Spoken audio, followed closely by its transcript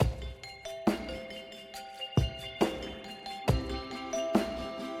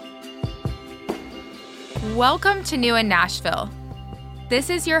Welcome to New in Nashville.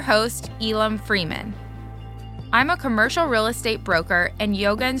 This is your host, Elam Freeman. I'm a commercial real estate broker and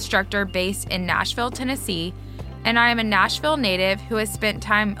yoga instructor based in Nashville, Tennessee, and I am a Nashville native who has spent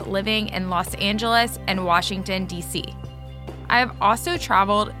time living in Los Angeles and Washington, D.C. I have also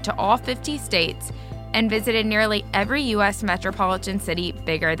traveled to all 50 states and visited nearly every U.S. metropolitan city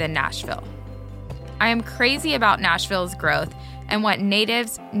bigger than Nashville. I am crazy about Nashville's growth and want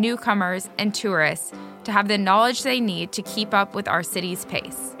natives, newcomers, and tourists to have the knowledge they need to keep up with our city's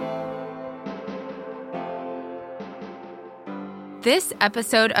pace. This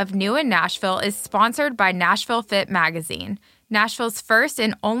episode of New in Nashville is sponsored by Nashville Fit Magazine, Nashville's first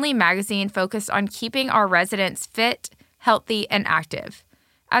and only magazine focused on keeping our residents fit, healthy, and active.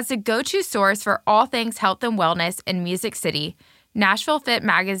 As the go-to source for all things health and wellness in Music City, Nashville Fit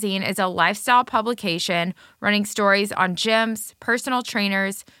Magazine is a lifestyle publication running stories on gyms, personal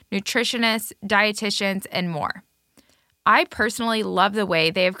trainers, nutritionists, dietitians, and more. I personally love the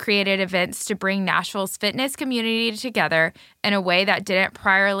way they have created events to bring Nashville's fitness community together in a way that didn't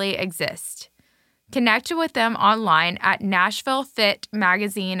priorly exist. Connect with them online at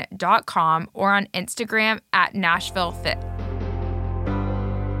NashvilleFitMagazine.com or on Instagram at NashvilleFit.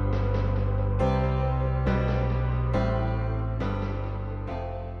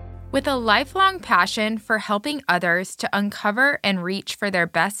 With a lifelong passion for helping others to uncover and reach for their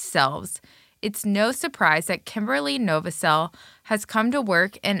best selves, it's no surprise that Kimberly Novosel has come to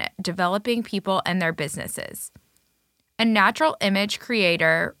work in developing people and their businesses. A natural image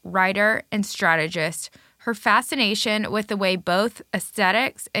creator, writer, and strategist, her fascination with the way both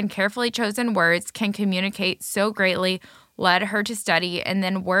aesthetics and carefully chosen words can communicate so greatly led her to study and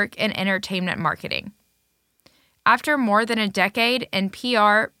then work in entertainment marketing. After more than a decade in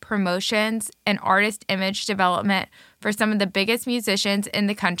PR, promotions, and artist image development for some of the biggest musicians in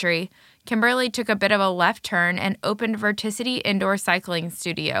the country, Kimberly took a bit of a left turn and opened Verticity Indoor Cycling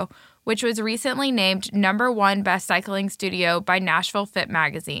Studio, which was recently named #1 Best Cycling Studio by Nashville Fit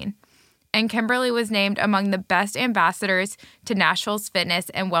Magazine. And Kimberly was named among the best ambassadors to Nashville's fitness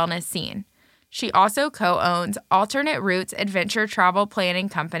and wellness scene. She also co-owns Alternate Routes Adventure Travel Planning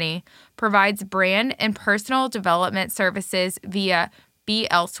Company, provides brand and personal development services via Be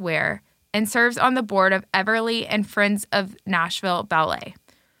Elsewhere, and serves on the board of Everly and Friends of Nashville Ballet.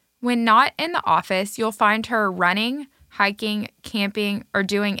 When not in the office, you'll find her running, hiking, camping, or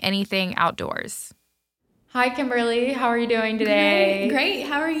doing anything outdoors. Hi, Kimberly. How are you doing today? Great.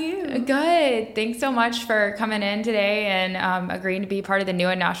 How are you? Good. Thanks so much for coming in today and agreeing to be part of the New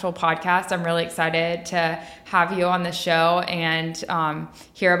in Nashville podcast. I'm really excited to have you on the show and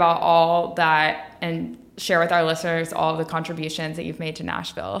hear about all that and share with our listeners all of the contributions that you've made to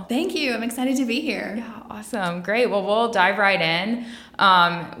Nashville. Thank you. I'm excited to be here. Yeah, awesome. Great. Well, we'll dive right in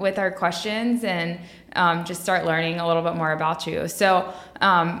with our questions and just start learning a little bit more about you. So,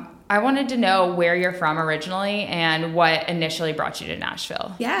 I wanted to know where you're from originally and what initially brought you to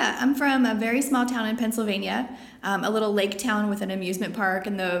Nashville. Yeah, I'm from a very small town in Pennsylvania, a little lake town with an amusement park,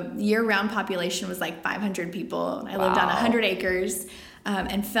 and the year-round population was like 500 people. I lived on 100 acres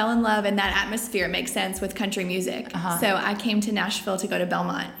and fell in love in that atmosphere. It makes sense with country music. So I came to Nashville to go to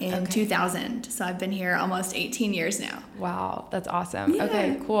Belmont in 2000. So I've been here almost 18 years now. Wow, that's awesome. Yeah.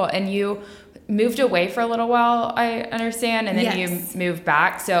 Okay, cool. And you moved away for a little while, I understand, and then you moved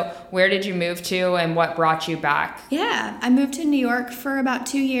back. So where did you move to and what brought you back? Yeah, I moved to New York for about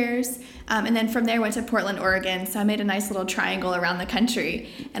 2 years, and then from there went to Portland, Oregon. So I made a nice little triangle around the country,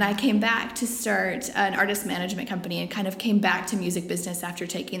 and I came back to start an artist management company and kind of came back to music business after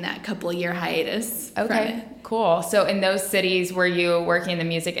taking that couple-year hiatus. Okay, cool. So in those cities, were you working in the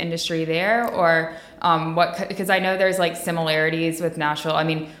music industry there, or what? Because I know there's like similarities with Nashville. I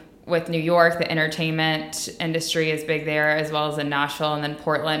mean, with New York, the entertainment industry is big there, as well as in Nashville, and then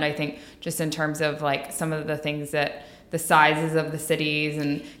Portland, I think just in terms of like some of the things that the sizes of the cities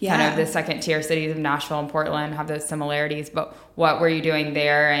and kind of the second tier cities of Nashville and Portland have those similarities. But what were you doing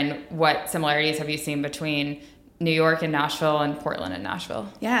there, and what similarities have you seen between New York and Nashville and Portland and Nashville?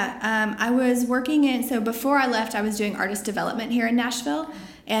 Yeah, I was working so before I left, I was doing artist development here in Nashville.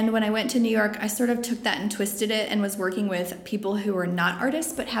 And when I went to New York, I sort of took that and twisted it and was working with people who were not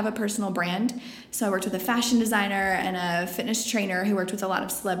artists but have a personal brand. So I worked with a fashion designer and a fitness trainer who worked with a lot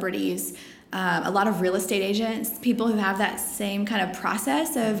of celebrities, a lot of real estate agents, people who have that same kind of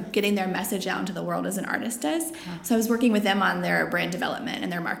process of getting their message out into the world as an artist does. So I was working with them on their brand development and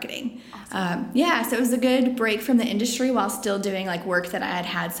their marketing. Awesome. So it was a good break from the industry while still doing like work that I had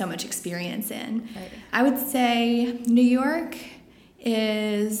had so much experience in. Right. I would say New York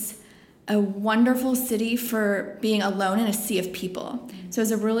is a wonderful city for being alone in a sea of people. So it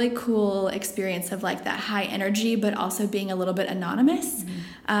was a really cool experience of like that high energy, but also being a little bit anonymous.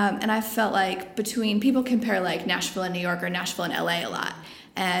 And I felt like between people compare like Nashville and New York or Nashville and LA a lot.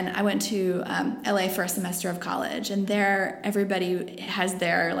 And I went to LA for a semester of college, and there everybody has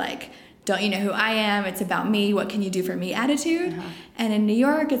their like, don't you know who I am? It's about me. What can you do for me attitude? And in New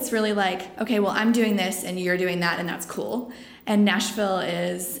York, it's really like, okay, well, I'm doing this and you're doing that, and that's cool. And Nashville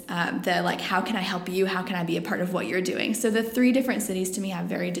is the like, how can I help you? How can I be a part of what you're doing? So the three different cities to me have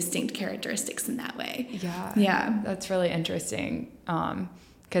very distinct characteristics in that way. Yeah. That's really interesting.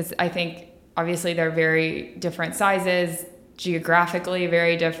 Because I think obviously they're very different sizes, geographically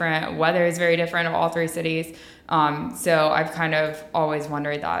very different. Weather is very different of all three cities. So I've kind of always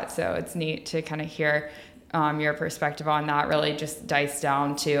wondered that. So it's neat to kind of hear your perspective on that, really just dice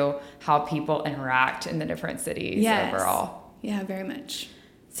down to how people interact in the different cities overall. Yeah, very much.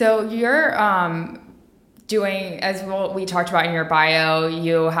 So you're doing, as we talked about in your bio,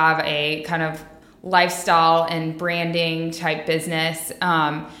 you have a kind of lifestyle and branding type business.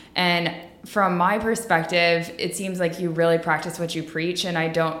 And from my perspective, it seems like you really practice what you preach, and I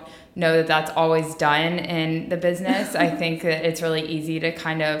don't know that that's always done in the business. I think that it's really easy to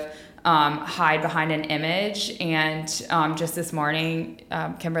kind of hide behind an image. And just this morning,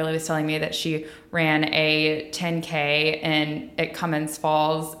 Kimberly was telling me that she ran a 10K at Cummins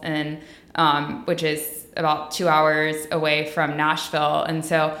Falls, and which is about 2 hours away from Nashville. And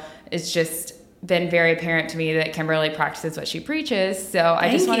so it's just been very apparent to me that Kimberly practices what she preaches. So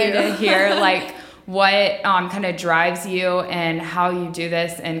I just wanted to hear like what kind of drives you and how you do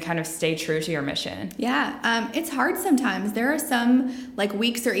this and kind of stay true to your mission. Yeah, it's hard sometimes. There are some like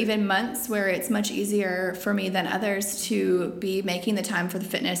weeks or even months where it's much easier for me than others to be making the time for the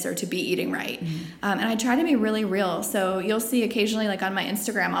fitness or to be eating right. And I try to be really real. So you'll see occasionally like on my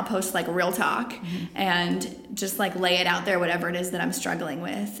Instagram, I'll post like real talk and just like lay it out there, whatever it is that I'm struggling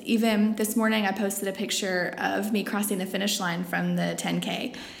with. Even this morning, I posted a picture of me crossing the finish line from the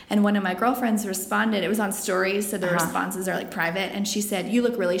 10K. And one of my girlfriends responded. It was on stories, so the responses are like private. And she said, "You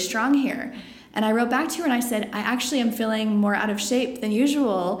look really strong here." And I wrote back to her and I said, "I actually am feeling more out of shape than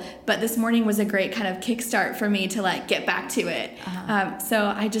usual, but this morning was a great kind of kickstart for me to like get back to it."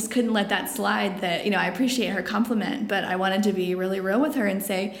 So I just couldn't let that slide that, I appreciate her compliment, but I wanted to be really real with her and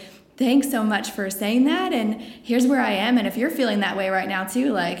say, thanks so much for saying that, and here's where I am, and if you're feeling that way right now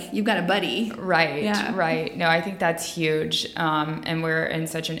too, like, you've got a buddy. Right. No, I think that's huge, and we're in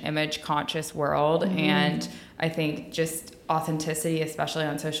such an image-conscious world, and I think just authenticity, especially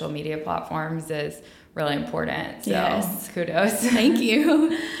on social media platforms, is really important, so kudos. Thank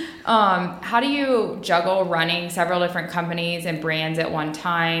you. How do you juggle running several different companies and brands at one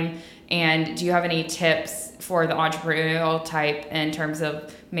time, and do you have any tips for the entrepreneurial type in terms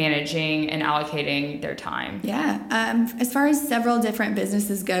of managing and allocating their time? As far as several different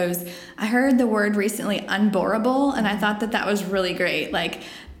businesses goes, I heard the word recently, unborable, and I thought that was really great. Like,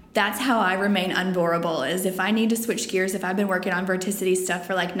 that's how I remain unborable, is if I need to switch gears, if I've been working on Verticity stuff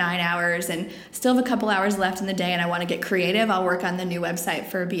for like 9 hours and still have a couple hours left in the day and I want to get creative, I'll work on the new website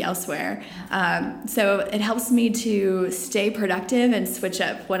for Be Elsewhere. So it helps me to stay productive and switch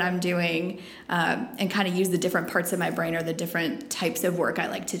up what I'm doing, and kind of use the different parts of my brain or the different types of work I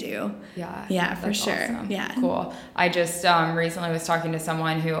like to do. Yeah, for sure. Awesome. Yeah. Cool. I just recently was talking to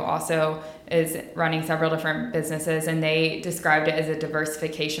someone who also is running several different businesses, and they described it as a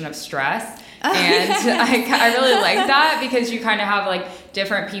diversification of stress. And I really like that, because you kind of have like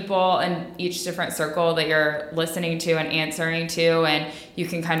different people in each different circle that you're listening to and answering to, and you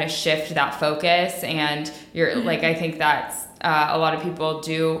can kind of shift that focus. And you're like, I think that's a lot of people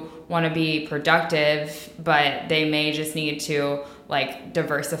do want to be productive, but they may just need to like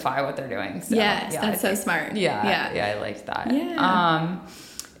diversify what they're doing. So, that's so smart. I liked that.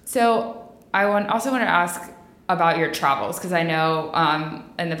 So I also want to ask about your travels, because I know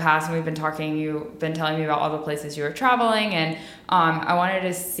in the past when we've been talking, you've been telling me about all the places you were traveling, and I wanted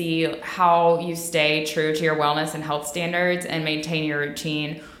to see how you stay true to your wellness and health standards and maintain your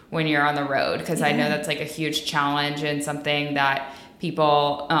routine when you're on the road, because I know that's like a huge challenge and something that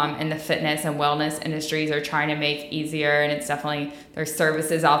people in the fitness and wellness industries are trying to make easier, and it's definitely, there's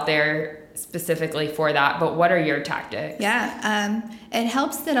services out there specifically for that, but what are your tactics? It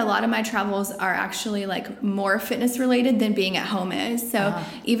helps that a lot of my travels are actually like more fitness related than being at home is. So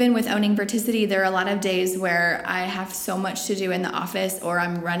even with owning Verticity, there are a lot of days where I have so much to do in the office, or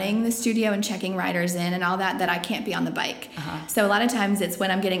I'm running the studio and checking riders in and all that I can't be on the bike. So a lot of times it's when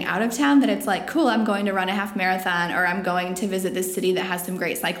I'm getting out of town that it's like, cool, I'm going to run a half marathon, or I'm going to visit this city that has some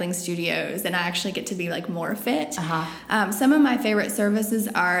great cycling studios, and I actually get to be like more fit. Some of my favorite favorite services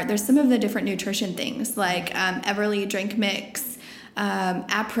there's some of the different nutrition things like Everly Drink Mix.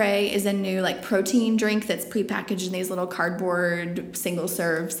 Après is a new like protein drink that's prepackaged in these little cardboard single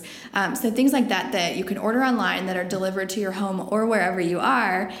serves. So things like that you can order online that are delivered to your home or wherever you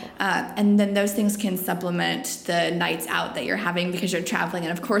are. And then those things can supplement the nights out that you're having because you're traveling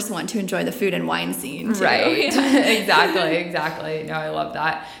and of course want to enjoy the food and wine scene too. Right. Exactly. No, I love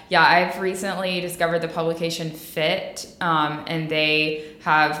that. Yeah, I've recently discovered the publication Fit, and they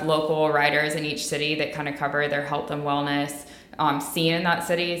have local writers in each city that kind of cover their health and wellness scene in that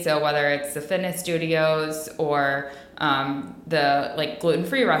city. So whether it's the fitness studios or the like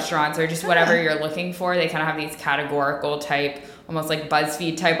gluten-free restaurants or just whatever you're looking for, they kind of have these categorical type, almost like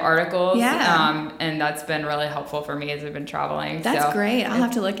BuzzFeed type articles. Yeah. And that's been really helpful for me as I've been traveling. That's great. I'll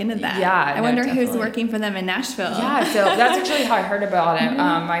have to look into that. Yeah. I wonder who's working for them in Nashville. Yeah. So that's actually how I heard about it.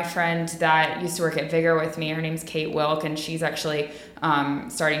 My friend that used to work at Vigor with me, her name's Kate Wilk, and she's actually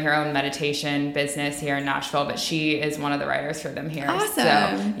starting her own meditation business here in Nashville, but she is one of the writers for them here. Awesome.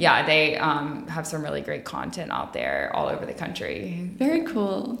 So yeah, they have some really great content out there all over the country. Very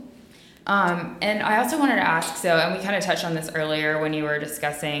cool. And I also wanted to ask, and we kind of touched on this earlier when you were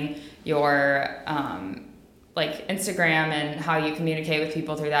discussing your like Instagram and how you communicate with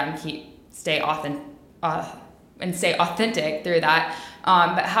people through that and stay authentic through that.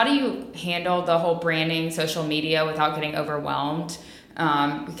 But how do you handle the whole branding, social media without getting overwhelmed?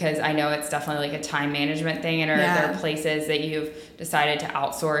 Because I know it's definitely like a time management thing, and are there places that you've decided to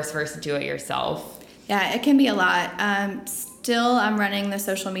outsource versus do it yourself? Yeah, it can be a lot. Still, I'm running the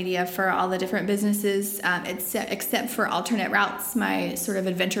social media for all the different businesses, except for Alternate Routes, my sort of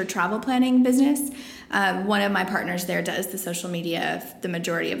adventure travel planning business. One of my partners there does the social media the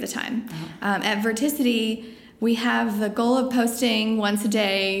majority of the time. At Verticity, we have the goal of posting once a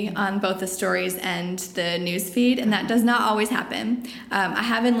day on both the stories and the news feed, and that does not always happen. I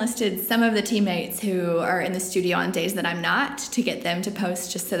have enlisted some of the teammates who are in the studio on days that I'm not to get them to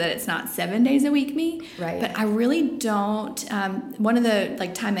post just so that it's not 7 days a week me. Right. But I really don't. One of the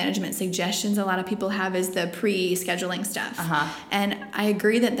like time management suggestions a lot of people have is the pre-scheduling stuff. And I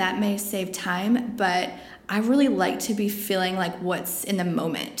agree that may save time, but I really like to be feeling like what's in the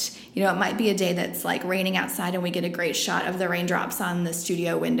moment. You know, it might be a day that's like raining outside and we get a great shot of the raindrops on the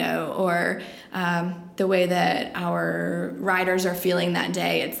studio window, or the way that our riders are feeling that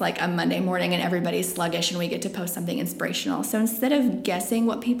day. It's like a Monday morning and everybody's sluggish and we get to post something inspirational. So instead of guessing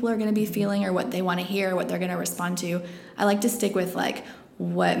what people are going to be feeling or what they want to hear, what they're going to respond to, I like to stick with like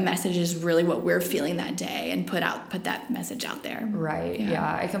what message is really what we're feeling that day and put that message out there. Right.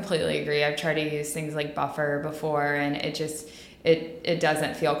 Yeah, I completely agree. I've tried to use things like Buffer before, and it just it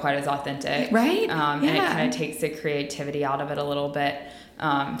doesn't feel quite as authentic. Right. And it kind of takes the creativity out of it a little bit.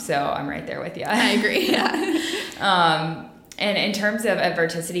 So I'm right there with you. I agree. Yeah. And in terms of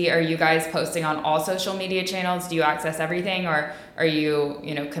Verticity, are you guys posting on all social media channels? Do you access everything, or are you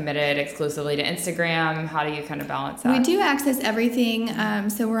committed exclusively to Instagram? How do you kind of balance that? We do access everything.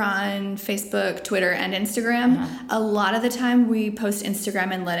 So we're on Facebook, Twitter, and Instagram. A lot of the time we post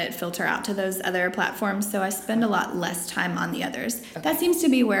Instagram and let it filter out to those other platforms. So I spend a lot less time on the others. Okay. That seems to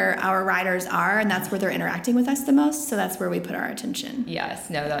be where our riders are, and that's where they're interacting with us the most. So that's where we put our attention. Yes.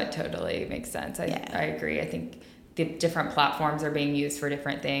 No, that totally makes sense. I agree. I think the different platforms are being used for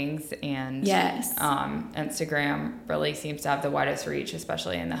different things, and Instagram really seems to have the widest reach,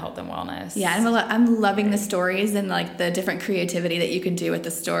 especially in the health and wellness. Yeah, I'm loving the stories and like the different creativity that you can do with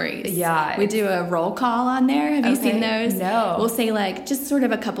the stories. Yeah, we do a roll call on there. Have you seen those? No. We'll say like just sort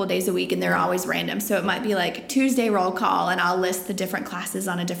of a couple days a week, and they're always random. So it might be like Tuesday roll call, and I'll list the different classes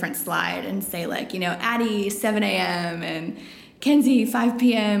on a different slide and say like Addie 7 a.m. and Kenzie 5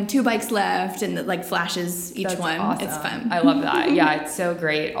 p.m. 2 bikes left, and like flashes each one. Awesome. It's fun. I love that. Yeah, it's so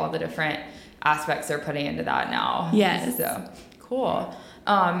great, all the different aspects they're putting into that now. Yes. So cool.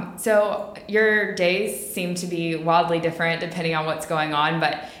 So your days seem to be wildly different depending on what's going on,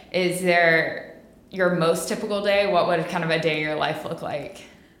 but is there your most typical day? What would kind of a day in your life look like?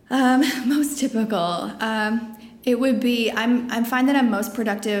 Most typical. It would be, I find that I'm most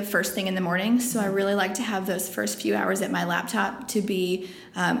productive first thing in the morning, so I really like to have those first few hours at my laptop to be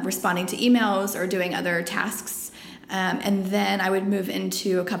responding to emails or doing other tasks. And then I would move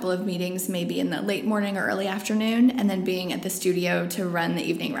into a couple of meetings maybe in the late morning or early afternoon, and then being at the studio to run the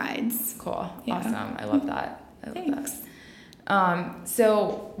evening rides. Cool. Yeah. Awesome. I love that. Thanks.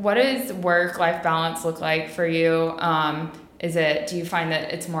 So what does work-life balance look like for you? do you find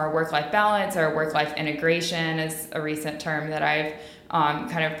that it's more work-life balance or work-life integration is a recent term that I've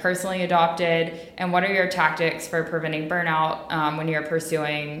kind of personally adopted? And what are your tactics for preventing burnout when you're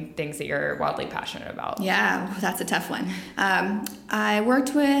pursuing things that you're wildly passionate about? Yeah, that's a tough one. I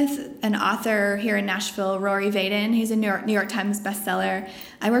worked with an author here in Nashville, Rory Vaden. He's a New York Times bestseller.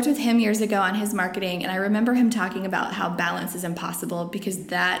 I worked with him years ago on his marketing, and I remember him talking about how balance is impossible because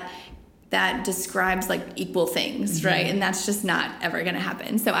that describes like equal things, right? And that's just not ever going to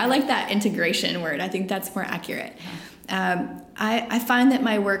happen. So I like that integration word. I think that's more accurate. I find that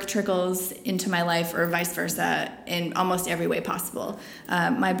my work trickles into my life or vice versa in almost every way possible.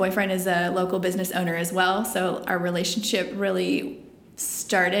 My boyfriend is a local business owner as well, so our relationship really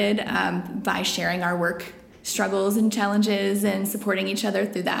started by sharing our work struggles and challenges and supporting each other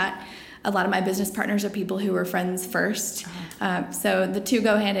through that. A lot of my business partners are people who were friends first. So the two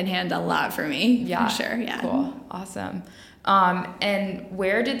go hand in hand a lot for me. Yeah. For sure. Yeah. Cool. Awesome. And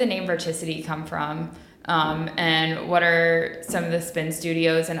where did the name Verticity come from? And what are some of the spin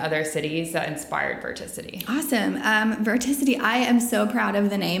studios in other cities that inspired Verticity? Awesome. Verticity, I am so proud of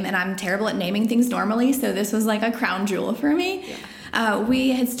the name, and I'm terrible at naming things normally, so this was like a crown jewel for me. Yeah.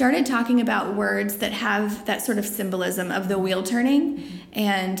 We had started talking about words that have that sort of symbolism of the wheel turning,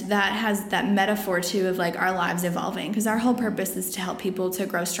 and that has that metaphor too of like our lives evolving, because our whole purpose is to help people to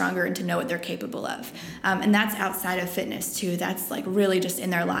grow stronger and to know what they're capable of. And that's outside of fitness too. That's like really just in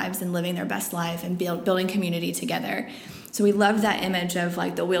their lives and living their best life and building community together. So we love that image of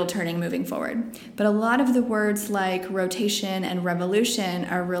like the wheel turning moving forward. But a lot of the words like rotation and revolution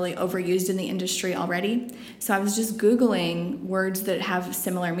are really overused in the industry already. So I was just Googling words that have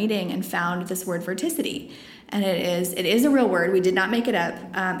similar meaning and found this word verticity. And it is a real word. We did not make it up.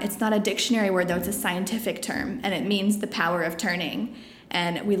 It's not a dictionary word, though. It's a scientific term, and it means the power of turning.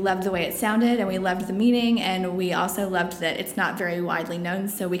 And we loved the way it sounded, and we loved the meaning, and we also loved that it's not very widely known,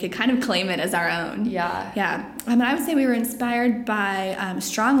 so we could kind of claim it as our own. Yeah. Yeah. I would say we were inspired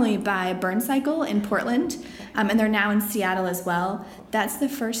strongly by Burn Cycle in Portland, and they're now in Seattle as well. That's the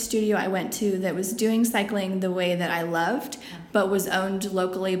first studio I went to that was doing cycling the way that I loved, but was owned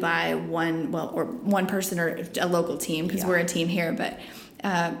locally by one person or a local team, because we're a team here, but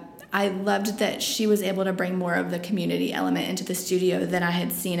I loved that she was able to bring more of the community element into the studio than I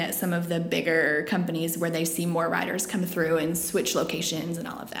had seen at some of the bigger companies where they see more riders come through and switch locations and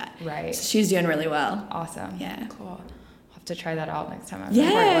all of that. Right. So she's doing really well. Awesome. Yeah. Cool. I'll have to try that out next time I'm in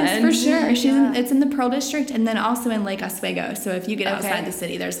Yes, Portland. for sure. It's in the Pearl District and then also in Lake Oswego. So if you get outside the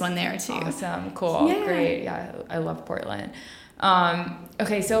city, there's one there too. Awesome. Cool. Yeah. Great. Yeah, I love Portland.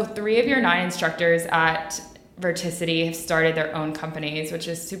 Okay, so 3 of your 9 instructors at Verticity have started their own companies, which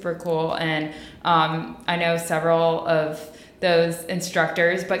is super cool. And I know several of those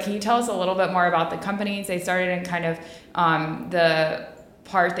instructors, but can you tell us a little bit more about the companies they started and kind of the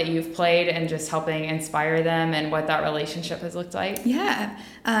part that you've played and just helping inspire them and what that relationship has looked like? Yeah.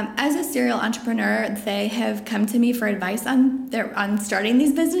 As a serial entrepreneur, they have come to me for advice on starting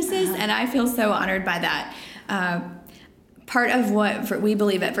these businesses, and I feel so honored by that. Part of what we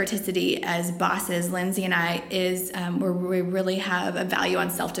believe at Verticity as bosses, Lindsay and I, is where we really have a value on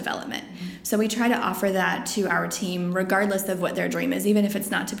self-development. So we try to offer that to our team regardless of what their dream is, even if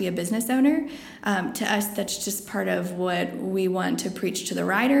it's not to be a business owner. To us, that's just part of what we want to preach to the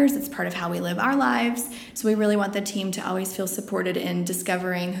riders. It's part of how we live our lives. So we really want the team to always feel supported in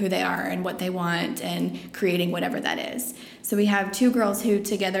discovering who they are and what they want and creating whatever that is. So we have 2 girls who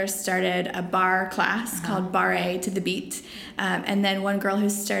together started a bar class called Bar A to the Beat. And then one girl who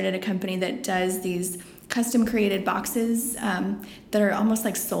started a company that does these custom created boxes that are almost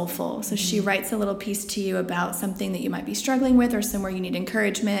like soulful. So she writes a little piece to you about something that you might be struggling with or somewhere you need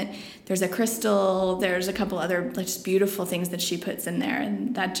encouragement. There's a crystal, there's a couple other just beautiful things that she puts in there.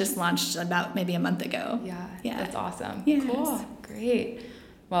 And that just launched about maybe a month ago. Yeah. That's awesome. Yes. Cool. Great.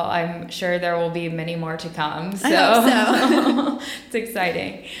 Well, I'm sure there will be many more to come. So, I hope so. It's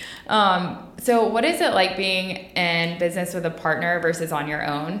exciting. So what is it like being in business with a partner versus on your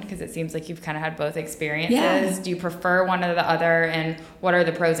own? Because it seems like you've kind of had both experiences. Yeah. Do you prefer one or the other? And what are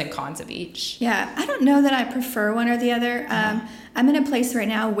the pros and cons of each? Yeah, I don't know that I prefer one or the other. I'm in a place right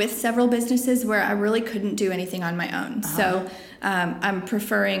now with several businesses where I really couldn't do anything on my own. So I'm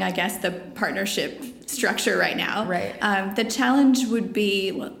preferring, I guess, the partnership structure right now. Right. The challenge would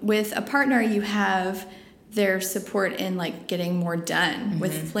be with a partner, you have their support in like getting more done.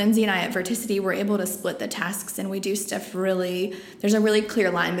 With Lindsay and I at Verticity, we're able to split the tasks, and we do stuff there's a really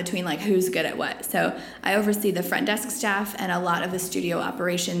clear line between like who's good at what. So I oversee the front desk staff and a lot of the studio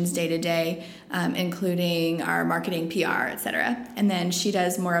operations day to day, including our marketing, PR, etc. And then she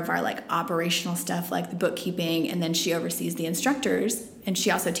does more of our like operational stuff, like the bookkeeping, and then she oversees the instructors, and she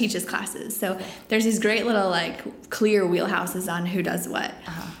also teaches classes. So there's these great little like clear wheelhouses on who does what.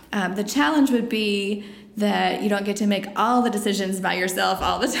 The challenge would be that you don't get to make all the decisions by yourself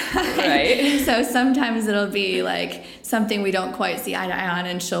all the time. Right. So sometimes it'll be like something we don't quite see eye to eye on,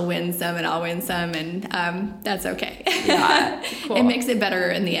 and she'll win some and I'll win some, and that's okay. Yeah, cool. It makes it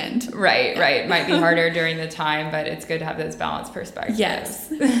better in the end. Right, right. Might be harder during the time, but it's good to have those balanced perspectives. Yes.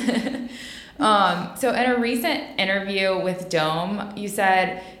 So in a recent interview with Dome, you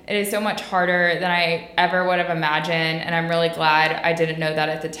said, "It is so much harder than I ever would have imagined, and I'm really glad I didn't know that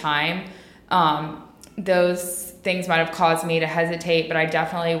at the time. Those things might have caused me to hesitate, but I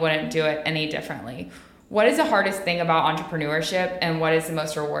definitely wouldn't do it any differently." What is the hardest thing about entrepreneurship, and what is the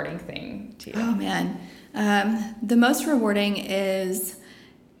most rewarding thing to you? Oh, man. The most rewarding is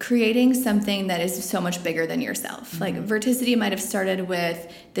creating something that is so much bigger than yourself. Like Verticity might have started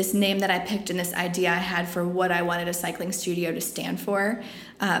with this name that I picked and this idea I had for what I wanted a cycling studio to stand for.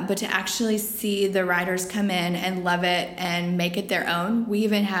 But to actually see the riders come in and love it and make it their own. We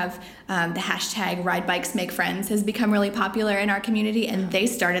even have the hashtag Ride Bikes Make Friends has become really popular in our community, and they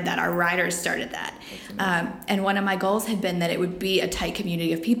started that. Our riders started that. And one of my goals had been that it would be a tight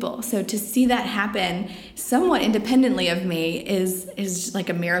community of people. So to see that happen somewhat independently of me is like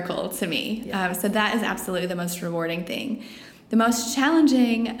a miracle to me. Yeah. So that is absolutely the most rewarding thing. The most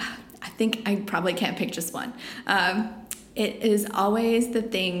challenging, I think I probably can't pick just one. It is always the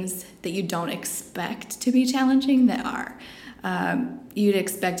things that you don't expect to be challenging that are. You'd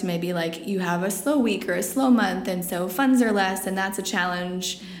expect maybe like you have a slow week or a slow month, and so funds are less, and that's a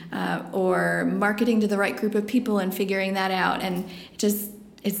challenge, or marketing to the right group of people and figuring that out. And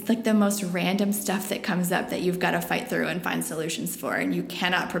it's like the most random stuff that comes up that you've got to fight through and find solutions for, and you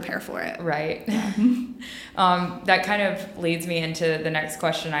cannot prepare for it. Right. That kind of leads me into the next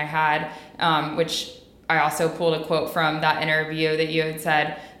question I had, which I also pulled a quote from that interview that you had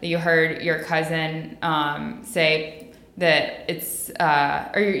said that you heard your cousin say that it's,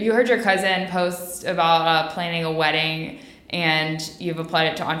 or you heard your cousin post about planning a wedding, and you've applied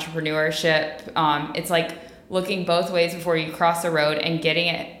it to entrepreneurship. It's like looking both ways before you cross the road and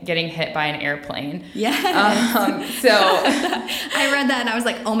getting hit by an airplane. Yeah. So I read that and I was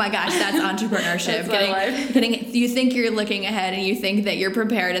like, oh my gosh, that's entrepreneurship. That's You think you're looking ahead and you think that you're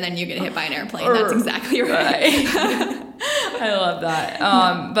prepared, and then you get hit by an airplane. That's exactly right. I love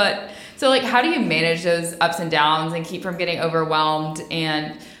that. But so like, how do you manage those ups and downs and keep from getting overwhelmed?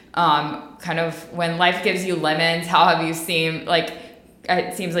 And kind of when life gives you lemons, how have you seen, like,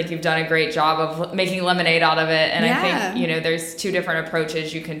 it seems like you've done a great job of making lemonade out of it. And I think, there's two different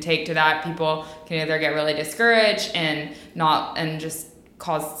approaches you can take to that. People can either get really discouraged and just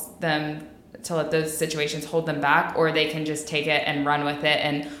cause them to let those situations hold them back, or they can just take it and run with it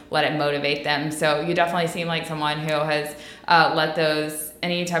and let it motivate them. So you definitely seem like someone who has let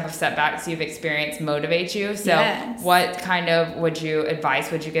any type of setbacks you've experienced motivate you. So what kind of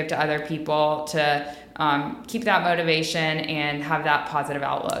advice would you give to other people to keep that motivation and have that positive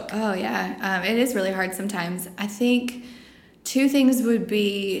outlook? Oh, yeah. It is really hard sometimes. I think two things would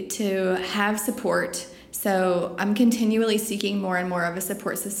be to have support. So I'm continually seeking more and more of a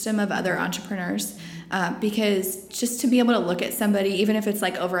support system of other entrepreneurs, because just to be able to look at somebody, even if it's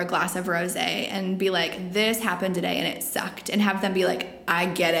like over a glass of rosé, and be like, this happened today and it sucked, and have them be like, I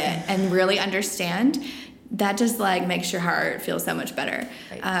get it, and really understand, that just like makes your heart feel so much better.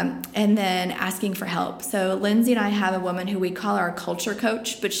 Right. And then asking for help. So Lindsay and I have a woman who we call our culture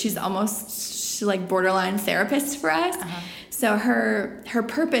coach, but she's like borderline therapist for us. Uh-huh. So her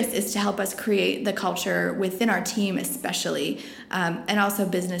purpose is to help us create the culture within our team, especially, and also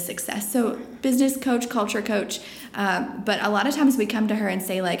business success. So business coach, culture coach. But a lot of times we come to her and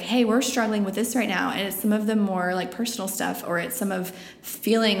say like, hey, we're struggling with this right now. And it's some of the more like personal stuff, or it's some of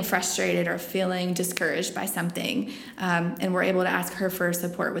feeling frustrated or feeling discouraged by something. And we're able to ask her for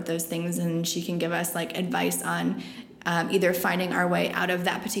support with those things. And she can give us like advice on either finding our way out of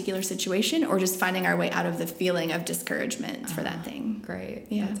that particular situation, or just finding our way out of the feeling of discouragement for that thing. Great.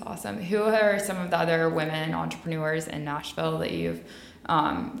 Yeah. That's awesome. Who are some of the other women entrepreneurs in Nashville that you've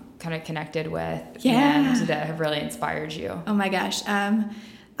kind of connected with and that have really inspired you? Oh my gosh.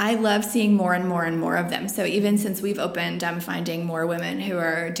 I love seeing more and more and more of them. So even since we've opened, I'm finding more women who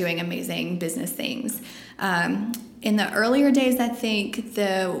are doing amazing business things. In the earlier days, I think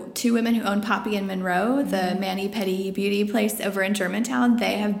the two women who own Poppy and Monroe, the Mani Pedi beauty place over in Germantown,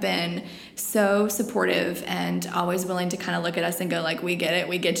 they have been so supportive and always willing to kind of look at us and go like, we get it,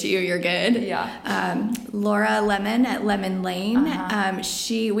 we get you, you're good. Yeah. Laura Lemon at Lemon Lane,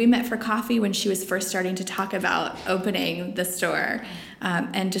 we met for coffee when she was first starting to talk about opening the store.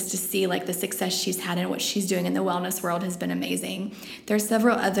 And just to see like the success she's had and what she's doing in the wellness world has been amazing. There's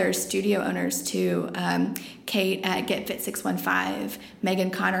several other studio owners too. Kate at Get Fit 615,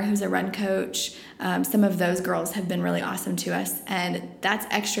 Megan Connor, who's a run coach. Some of those girls have been really awesome to us. And that's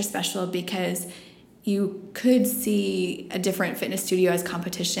extra special because you could see a different fitness studio as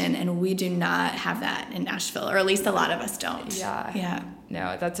competition, and we do not have that in Nashville, or at least a lot of us don't. Yeah.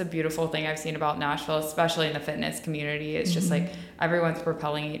 No, that's a beautiful thing I've seen about Nashville, especially in the fitness community. It's just like everyone's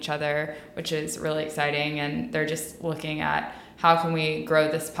propelling each other, which is really exciting. And they're just looking at how can we grow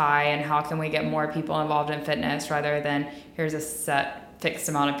this pie and how can we get more people involved in fitness rather than here's a fixed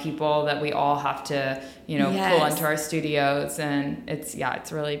amount of people that we all have to, pull into our studios. And it's a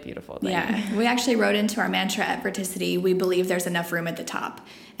really beautiful thing. Yeah. We actually wrote into our mantra at Verticity, we believe there's enough room at the top.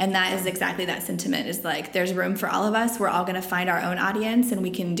 And that is exactly that sentiment, is like, there's room for all of us. We're all going to find our own audience and we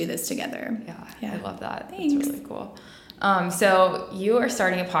can do this together. Yeah. I love that. Thanks. That's really cool. So you are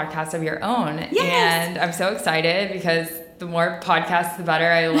starting a podcast of your own. Yes. And I'm so excited because the more podcasts, the better.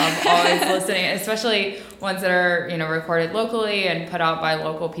 I love always listening, especially ones that are, recorded locally and put out by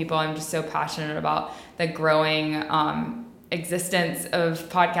local people. I'm just so passionate about the growing existence of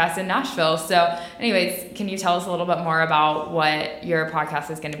podcasts in Nashville. So anyways, can you tell us a little bit more about what your podcast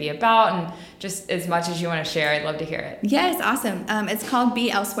is going to be about? And just as much as you want to share, I'd love to hear it. Yes, awesome. It's called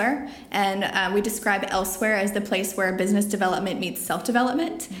Be Elsewhere, and we describe elsewhere as the place where business development meets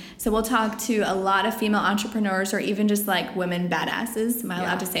self-development. So we'll talk to a lot of female entrepreneurs, or even just like women badasses. Am I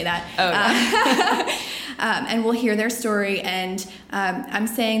allowed to say that? And we'll hear their story. And I'm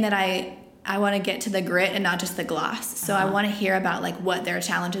saying that I want to get to the grit and not just the gloss. So I want to hear about like what their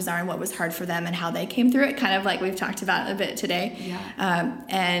challenges are and what was hard for them and how they came through it, kind of like we've talked about a bit today.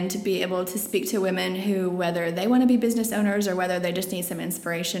 And to be able to speak to women who, whether they want to be business owners or whether they just need some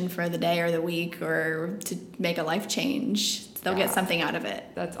inspiration for the day or the week or to make a life change, they'll get something out of it.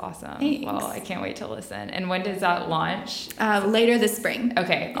 That's awesome. Thanks. Well, I can't wait to listen. And when does that launch? Later this spring.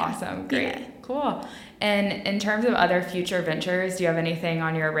 Okay, awesome. Great. Cool. And in terms of other future ventures, do you have anything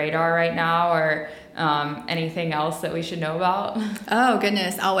on your radar right now, or anything else that we should know about? Oh,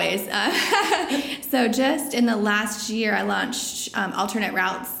 goodness, always. So just in the last year, I launched Alternate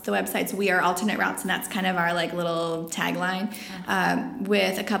Routes. The website's We Are Alternate Routes, and that's kind of our like little tagline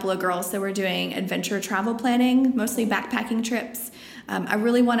with a couple of girls. So we're doing adventure travel planning, mostly backpacking trips. I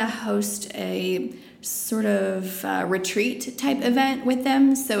really want to host a sort of retreat type event with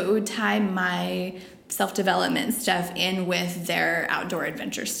them, so it would tie my self-development stuff in with their outdoor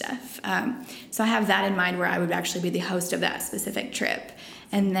adventure stuff. So I have that in mind, where I would actually be the host of that specific trip.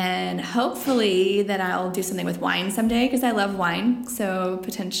 And then hopefully that I'll do something with wine someday, because I love wine. So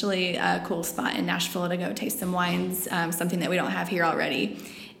potentially a cool spot in Nashville to go taste some wines, something that we don't have here already.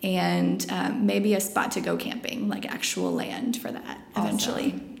 And maybe a spot to go camping, like actual land for that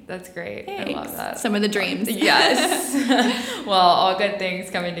eventually. Awesome. That's great. Thanks. I love that. Some of the dreams. Yes. Well, all good things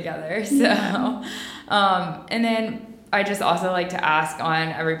coming together. So, and then I just also like to ask on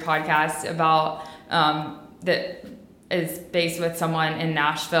every podcast about that is based with someone in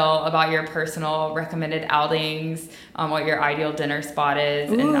Nashville about your personal recommended outings, what your ideal dinner spot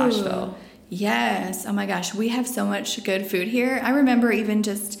is in Nashville. Yes. Oh my gosh. We have so much good food here. I remember even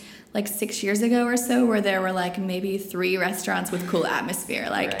just like 6 years ago or so, where there were like maybe 3 restaurants with cool atmosphere.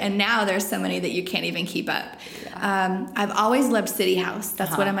 And now there's so many that you can't even keep up. I've always loved City House.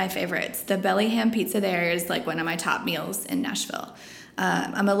 That's one of my favorites. The belly ham pizza there is like one of my top meals in Nashville.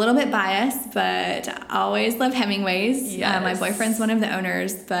 I'm a little bit biased, but I always love Hemingway's. Yes. My boyfriend's one of the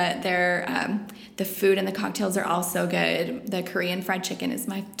owners, but the food and the cocktails are all so good. The Korean fried chicken is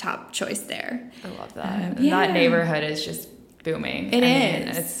my top choice there. I love that. That neighborhood is just booming. It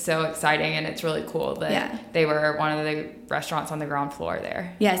is. It's so exciting, and it's really cool that they were one of the restaurants on the ground floor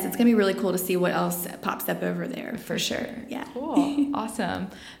there. Yes, it's going to be really cool to see what else pops up over there. For sure. Yeah. Cool. Awesome.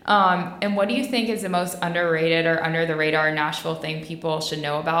 And what do you think is the most underrated or under the radar Nashville thing people should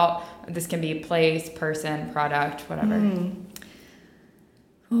know about? This can be place, person, product, whatever.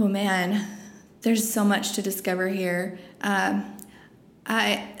 Oh, man. There's so much to discover here.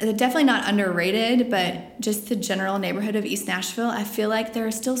 Definitely not underrated, but just the general neighborhood of East Nashville. I feel like there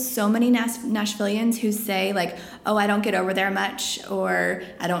are still so many Nashvillians who say like, "Oh, I don't get over there much," or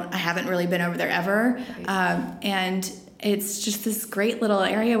I haven't really been over there ever," and it's just this great little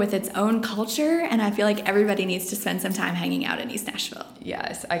area with its own culture, and I feel like everybody needs to spend some time hanging out in East Nashville.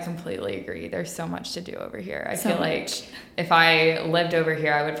 Yes, I completely agree. There's so much to do over here. I feel like if I lived over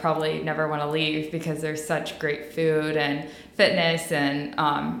here, I would probably never want to leave because there's such great food and fitness, and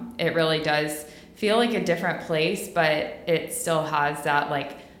it really does feel like a different place, but it still has that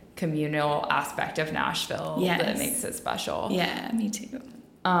like communal aspect of Nashville that makes it special. Yeah, me too.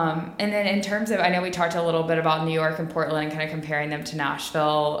 And then in terms of, I know we talked a little bit about New York and Portland and kind of comparing them to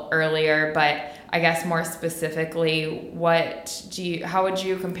Nashville earlier, but I guess more specifically, how would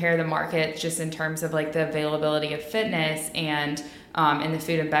you compare the market just in terms of like the availability of fitness and in the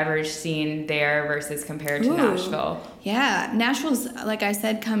food and beverage scene there versus compared to Nashville? Yeah, Nashville's, like I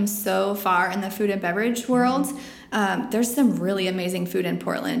said, come so far in the food and beverage world. There's some really amazing food in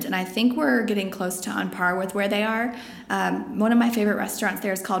Portland, and I think we're getting close to on par with where they are. One of my favorite restaurants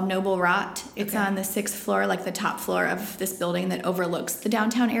there is called Noble Rot. It's on the 6th floor, like the top floor of this building that overlooks the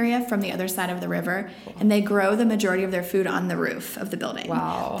downtown area from the other side of the river, and they grow the majority of their food on the roof of the building.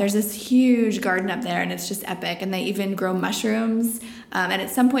 Wow. There's this huge garden up there, and it's just epic, and they even grow mushrooms, and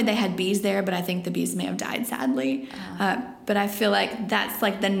at some point they had bees there, but I think the bees may have died, sadly. But I feel like that's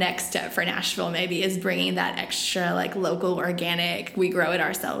like the next step for Nashville maybe, is bringing that extra like local, organic, we grow it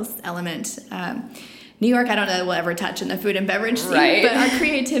ourselves element. New York, I don't know that we'll ever touch in the food and beverage scene, but our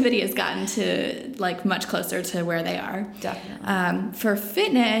creativity has gotten to like much closer to where they are. Definitely. For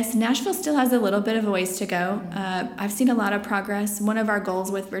fitness, Nashville still has a little bit of a ways to go. I've seen a lot of progress. One of our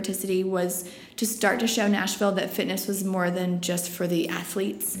goals with Verticity was to start to show Nashville that fitness was more than just for the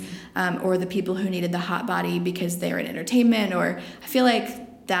athletes or the people who needed the hot body because they were in entertainment, or I feel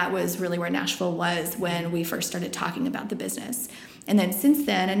like that was really where Nashville was when we first started talking about the business. And then since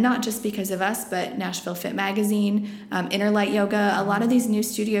then, and not just because of us, but Nashville Fit Magazine, Inner Light Yoga, a lot of these new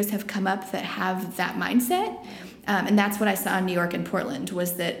studios have come up that have that mindset. And that's what I saw in New York and Portland,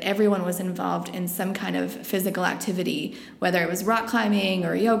 was that everyone was involved in some kind of physical activity, whether it was rock climbing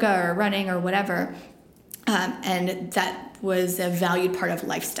or yoga or running or whatever. And that was a valued part of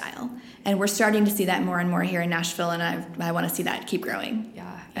lifestyle. And we're starting to see that more and more here in Nashville, and I want to see that keep growing.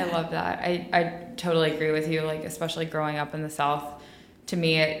 Yeah, I love that. I totally agree with you, like especially growing up in the South. To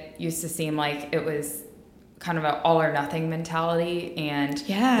me, it used to seem like it was kind of an all or nothing mentality, and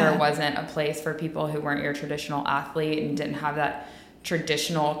there wasn't a place for people who weren't your traditional athlete and didn't have that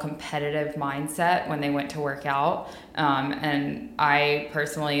traditional competitive mindset when they went to work out. And I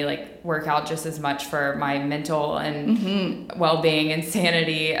personally like work out just as much for my mental and well-being and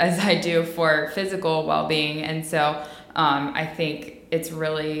sanity as I do for physical well-being. And so I think it's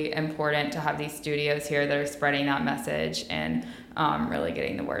really important to have these studios here that are spreading that message and really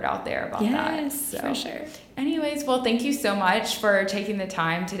getting the word out there about that. Yes, for sure. Anyways, well, thank you so much for taking the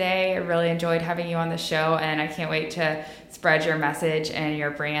time today. I really enjoyed having you on the show, and I can't wait to spread your message and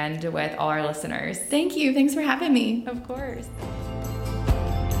your brand with all our listeners. Thank you. Thanks for having me. Of course.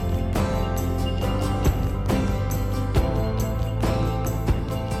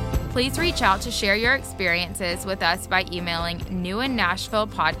 Please reach out to share your experiences with us by emailing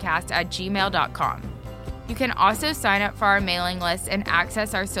newinnashvillepodcast@gmail.com. You can also sign up for our mailing list and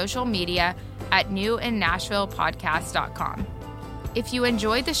access our social media at newinnashvillepodcast.com. If you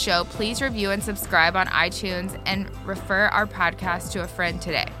enjoyed the show, please review and subscribe on iTunes and refer our podcast to a friend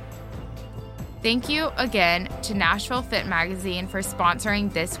today. Thank you again to Nashville Fit Magazine for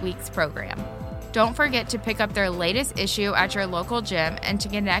sponsoring this week's program. Don't forget to pick up their latest issue at your local gym and to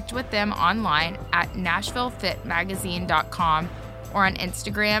connect with them online at NashvilleFitMagazine.com or on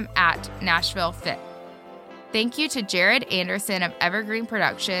Instagram at NashvilleFit. Thank you to Jared Anderson of Evergreen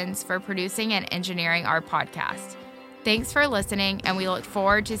Productions for producing and engineering our podcast. Thanks for listening, and we look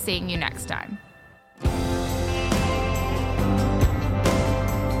forward to seeing you next time.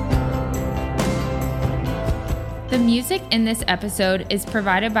 The music in this episode is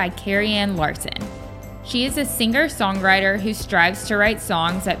provided by Carrie Ann Larson. She is a singer-songwriter who strives to write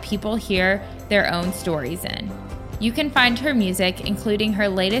songs that people hear their own stories in. You can find her music, including her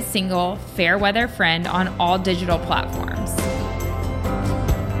latest single, Fair Weather Friend, on all digital platforms.